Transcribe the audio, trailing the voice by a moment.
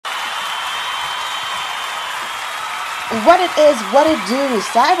What it is, what it do,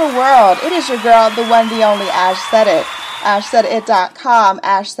 cyber world. It is your girl, the one, the only Ash Said It. AshSaidIt.com,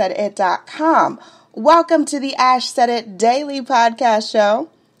 AshSaidIt.com. Welcome to the Ash Said It Daily Podcast Show.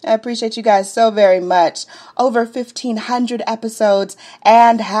 I appreciate you guys so very much. Over 1,500 episodes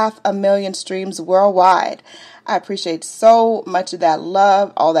and 500,000 streams worldwide. I appreciate so much of that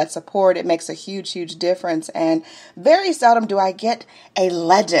love, all that support. It makes a huge, huge difference. And very seldom do I get a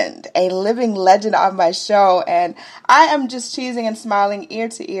legend, a living legend on my show. And I am just cheesing and smiling ear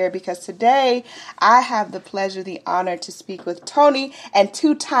to ear because today I have the pleasure, the honor to speak with Tony and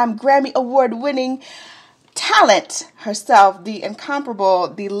two-time Grammy Award-winning talent herself, the incomparable,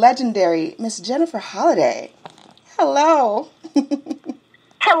 the legendary Miss Jennifer Holliday. Hello.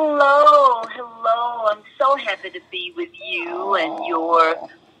 Hello. I'm so happy to be with you and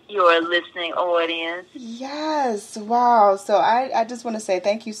your listening audience. Yes, wow. So I just want to say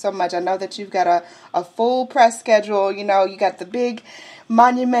thank you so much. I know that you've got a full press schedule. You know, you got the big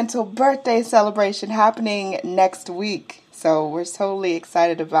monumental birthday celebration happening next week. So we're totally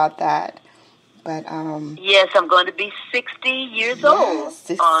excited about that. But yes, I'm going to be 60 years old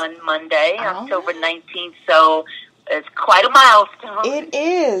on Monday, October 19th. So it's quite a milestone. It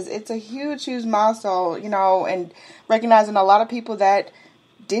is. It's a huge, huge milestone, you know, and recognizing a lot of people that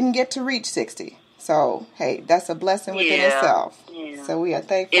didn't get to reach 60. So, hey, that's a blessing within itself. Yeah. So we are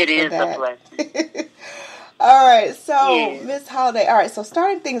thankful for that. It is a blessing. All right. So, Miss Holliday, all right. So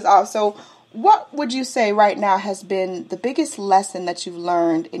starting things off. So what would you say right now has been the biggest lesson that you've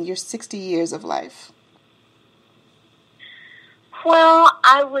learned in your 60 years of life? Well,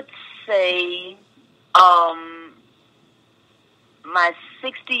 I would say my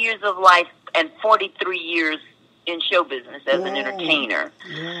 60 years of life and 43 years in show business as an entertainer.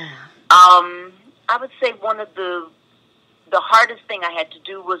 Yeah. I would say one of the hardest thing I had to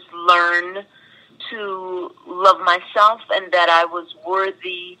do was learn to love myself and that I was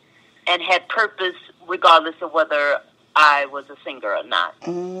worthy and had purpose regardless of whether I was a singer or not.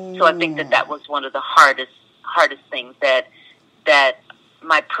 So I think that was one of the hardest things, that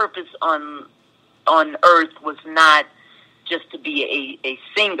my purpose on earth was not just to be a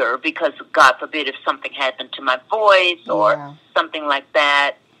singer, because God forbid if something happened to my voice or something like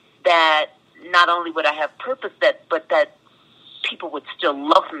that, that not only would I have purpose, but that people would still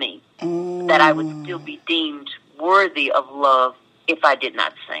love me, that I would still be deemed worthy of love if I did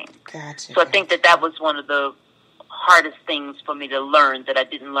not sing. Gotcha. So I think that was one of the hardest things for me to learn, that I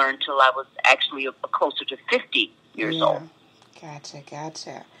didn't learn till I was actually closer to 50 years old.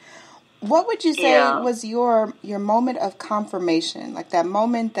 Gotcha. What would you say was your moment of confirmation? Like that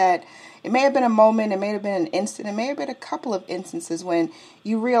moment that, it may have been a moment, it may have been an instant, it may have been a couple of instances when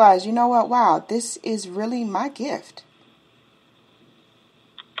you realized, you know what, wow, this is really my gift.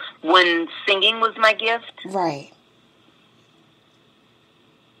 When singing was my gift? Right.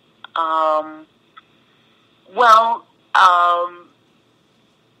 I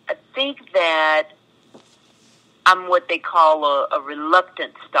think that I'm what they call a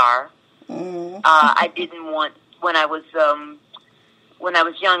reluctant star. I didn't want, when I was young,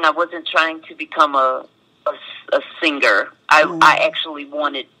 I wasn't trying to become a singer. I actually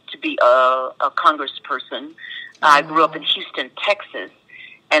wanted to be a congressperson. I grew up in Houston, Texas,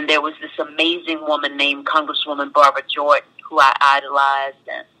 and there was this amazing woman named Congresswoman Barbara Jordan who I idolized,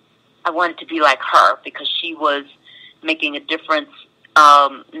 and I wanted to be like her because she was making a difference,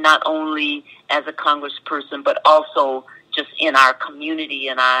 not only as a congressperson, but also just in our community,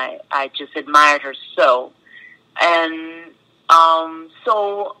 and I just admired her so. And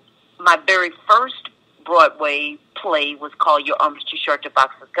so my very first Broadway play was called Your Arms Too Short to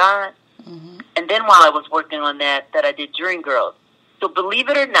Box with God. And then while I was working on that I did Dreamgirls. So believe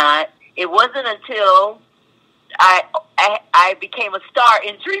it or not, it wasn't until I became a star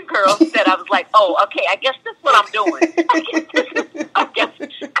in Dreamgirls that I was like, oh, okay, I guess this is what I'm doing. I guess this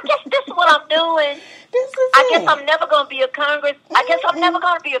is what I'm doing. I guess I'm never going to be a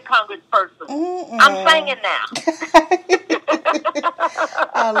congressperson. I'm singing now.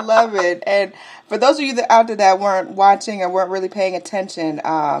 I love it. And for those of you out there that weren't watching or weren't really paying attention,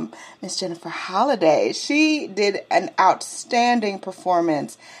 Miss Jennifer Holliday, she did an outstanding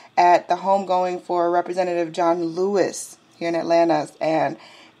performance at the homegoing for Representative John Lewis here in Atlanta, and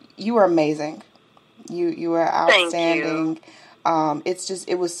you were amazing. You were outstanding. Thank you.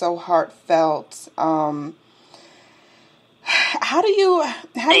 It was so heartfelt. How do you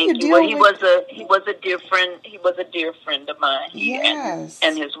deal well, with? He was a dear friend of mine. Yes.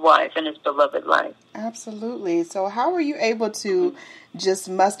 And his wife and his beloved life. Absolutely. So how were you able to just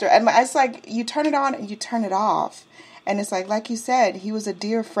muster? And it's like you turn it on and you turn it off. And it's like you said, he was a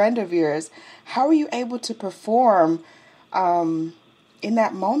dear friend of yours. How were you able to perform in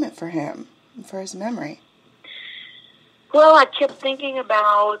that moment for him, for his memory? Well, I kept thinking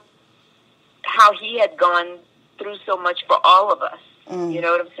about how he had gone through so much for all of us. You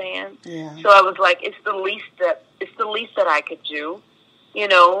know what I'm saying? Yeah. So I was like, it's the least that I could do. You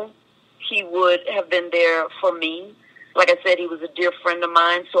know, he would have been there for me. Like I said, he was a dear friend of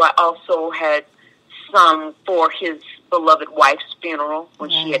mine. So I also had sung for his beloved wife's funeral when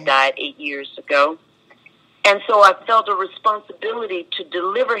she had died 8 years ago. And so I felt a responsibility to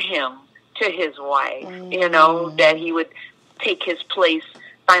deliver him to his wife, you know, that he would take his place,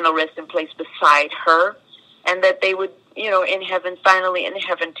 final resting place beside her, and that they would, you know, finally in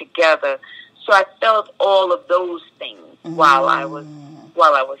heaven together. So I felt all of those things while I was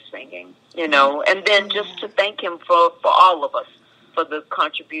singing, you know, and then just to thank him for all of us, for the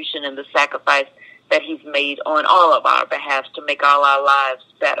contribution and the sacrifice that he's made on all of our behalf to make all our lives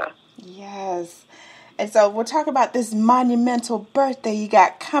better. Yes. And so we'll talk about this monumental birthday you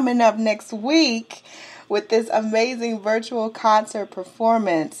got coming up next week with this amazing virtual concert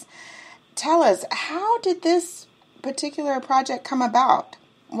performance. Tell us, how did this particular project come about?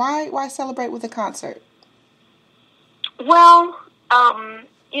 Why celebrate with a concert? Well,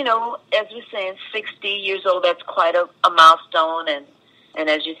 you know, as we're saying, 60 years old, that's quite a milestone. And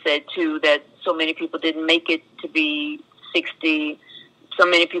as you said, too, that so many people didn't make it to be 60. So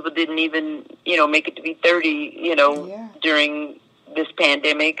many people didn't even, you know, make it to be 30, you know, during this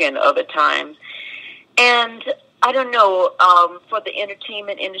pandemic and other times. And I don't know, for the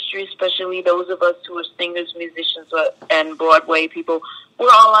entertainment industry, especially those of us who are singers, musicians, and Broadway people,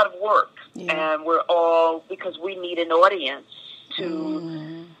 we're all out of work. Yeah. And we're all, because we need an audience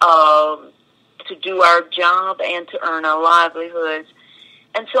to do our job and to earn our livelihoods.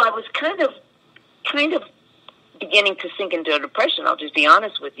 And so I was kind of beginning to sink into a depression, I'll just be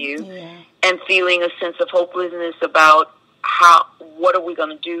honest with you, and feeling a sense of hopelessness about what are we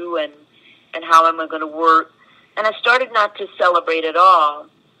going to do and how am I going to work. And I started not to celebrate at all.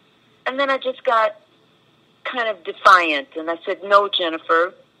 And then I just got kind of defiant, and I said, no,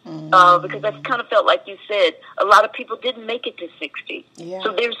 Jennifer, because I kind of felt like you said, a lot of people didn't make it to 60. Yeah.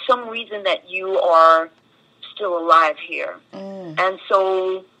 So there's some reason that you are still alive here. And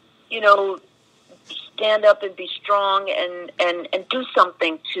so, you know, stand up and be strong and do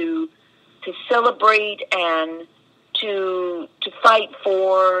something to celebrate and to fight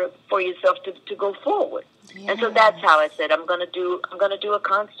for yourself to go forward. Yes. And so that's how I said I'm gonna do a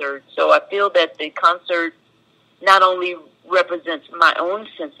concert. So I feel that the concert not only represents my own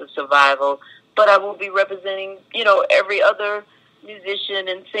sense of survival, but I will be representing, you know, every other musician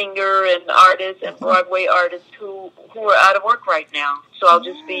and singer and artist and Broadway artist who are out of work right now. So I'll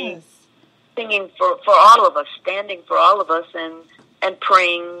just be singing for all of us, standing for all of us, and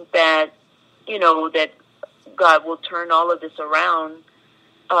praying that, you know, that God will turn all of this around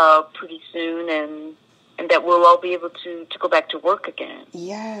pretty soon, and that we'll all be able to go back to work again.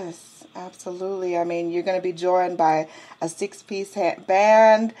 Yes, absolutely. I mean, you're going to be joined by a 6-piece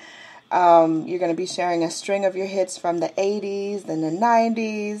band. You're going to be sharing a string of your hits from the 80s and the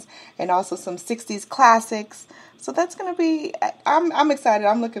 90s, and also some 60s classics. So that's going to be, I'm excited.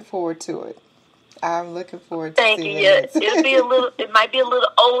 I'm looking forward to it. I'm looking forward to seeing it. It might be a little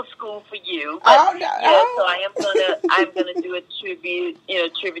old school for you. But oh, no. So I'm gonna do a tribute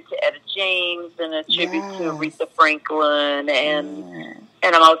to Etta James and a tribute to Aretha Franklin, and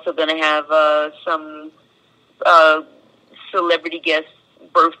I'm also gonna have some celebrity guest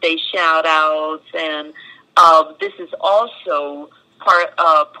birthday shout outs, and this is also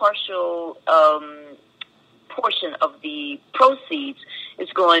partial portion of the proceeds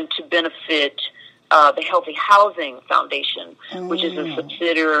is going to benefit the Healthy Housing Foundation, which is a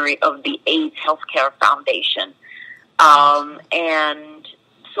subsidiary of the AIDS Healthcare Foundation. And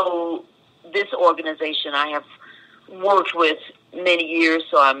so this organization I have worked with many years,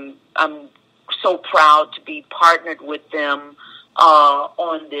 so I'm so proud to be partnered with them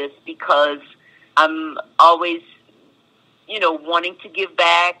on this, because I'm always, you know, wanting to give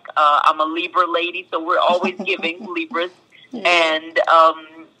back. I'm a Libra lady, so we're always giving Libras. And,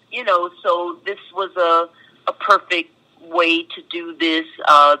 you know, so this was a perfect way to do this.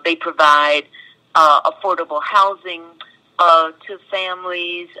 They provide affordable housing to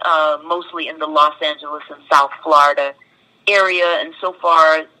families, mostly in the Los Angeles and South Florida area. And so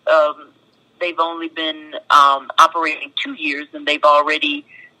far, they've only been operating 2 years, and they've already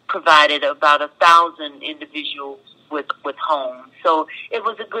provided about 1,000 individuals with homes. So it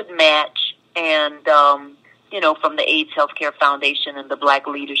was a good match, and you know, from the AIDS Healthcare Foundation and the Black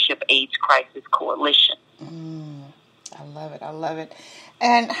Leadership AIDS Crisis Coalition. I love it.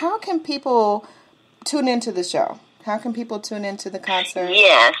 And how can people tune into the show? How can people tune into the concert?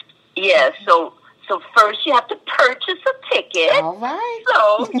 Yes. So first you have to purchase a ticket. All right.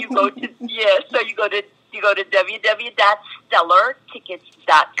 So you go to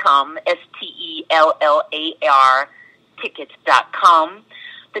www.stellartickets.com, STELLAR tickets.com.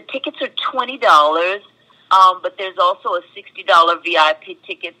 The tickets are $20, but there's also a $60 VIP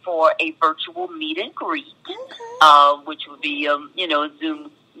ticket for a virtual meet and greet, which would be a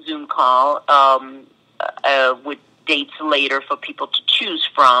Zoom call with dates later for people to choose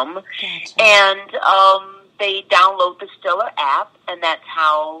from. Gotcha. And they download the Stellar app, and that's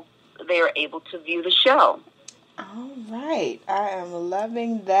how they are able to view the show. All right. I am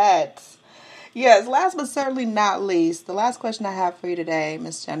loving that. Yes, last but certainly not least, the last question I have for you today,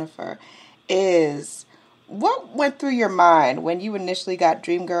 Miss Jennifer, is what went through your mind when you initially got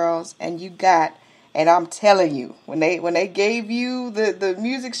Dreamgirls and I'm telling you, when they gave you the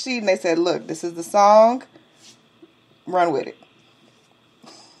music sheet and they said, look, this is the song, run with it.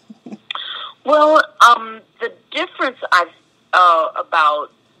 Well, the difference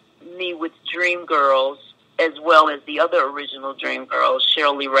about me with Dreamgirls, as well as the other original Dreamgirls,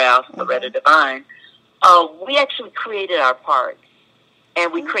 Cheryl Lee Ralph, Loretta Devine, we actually created our parts,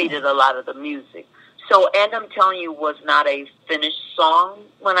 and we created a lot of the music. So, and I'm telling you, was not a finished song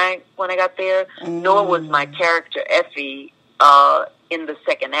when I got there, nor was my character Effie in the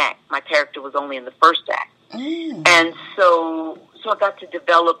second act. My character was only in the first act, and so I got to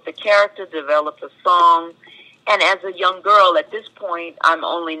develop the character, develop the song. And as a young girl, at this point, I'm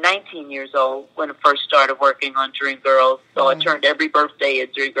only 19 years old when I first started working on Dreamgirls. So I turned every birthday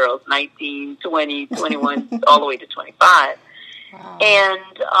at Dreamgirls, 19, 20, 21, all the way to 25. Wow. And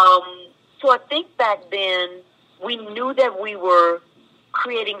so I think back then, we knew that we were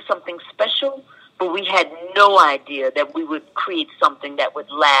creating something special, but we had no idea that we would create something that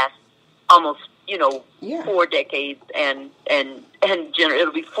would last almost 4 decades, and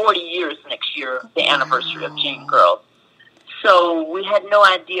it'll be 40 years next year, the anniversary of Dreamgirls. So we had no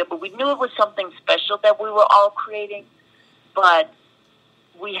idea, but we knew it was something special that we were all creating, but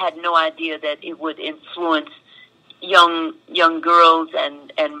we had no idea that it would influence young girls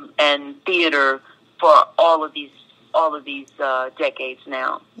and theater for all of these decades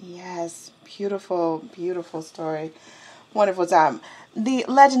now. Yes, beautiful story. Wonderful time. The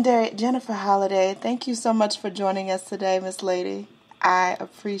legendary Jennifer Holliday, thank you so much for joining us today, Miss Lady. I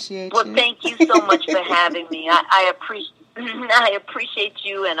appreciate you. Well, thank you so much for having me. I appreciate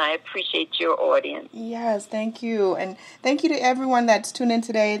you, and I appreciate your audience. Yes, thank you. And thank you to everyone that's tuned in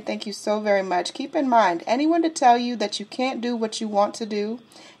today. Thank you so very much. Keep in mind, anyone to tell you that you can't do what you want to do,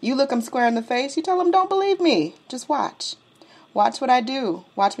 you look them square in the face, you tell them, don't believe me. Just watch. Watch what I do.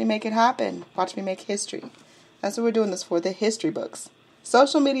 Watch me make it happen. Watch me make history. That's what we're doing this for, the history books.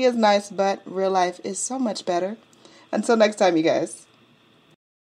 Social media is nice, but real life is so much better. Until next time, you guys.